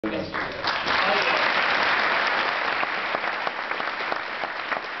Thanks.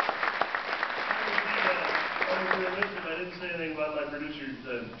 I didn't say anything about my producer,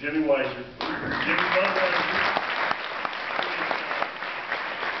 Jimmy Weiser. Jimmy Weiser.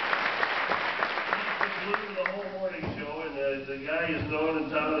 He's been glued to the whole morning show, and the guy is known in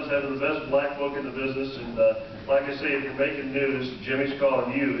town as having the best black book in the business. And like I say, if you're making news, Jimmy's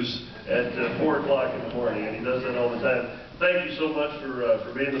calling news at 4 o'clock in the morning, and he does that all the time. Thank you so much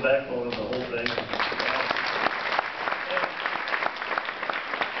for being the backbone of the whole thing.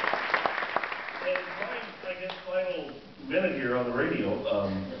 Final minute here on the radio.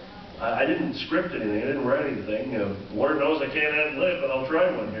 I didn't script anything. I didn't write anything. Lord knows I can't ad-lib, but I'll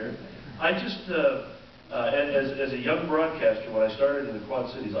try one here. I just, as a young broadcaster, when I started in the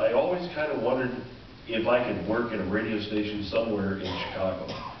Quad Cities, I always kind of wondered if I could work in a radio station somewhere in Chicago.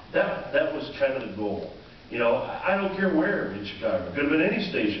 That was kind of the goal. You know, I don't care where in Chicago. It could have been any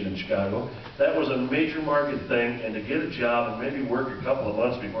station in Chicago. That was a major market thing, and to get a job and maybe work a couple of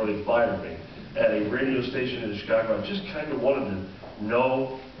months before they fired me at a radio station in Chicago, I just kind of wanted to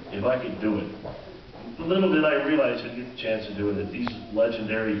know if I could do it. Little did I realize I'd get the chance to do it at these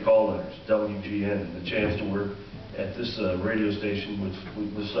legendary call letters, WGN, and the chance to work at this radio station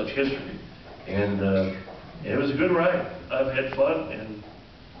with such history. And it was a good ride. I've had fun, and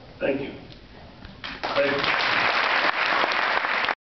thank you. Thank you.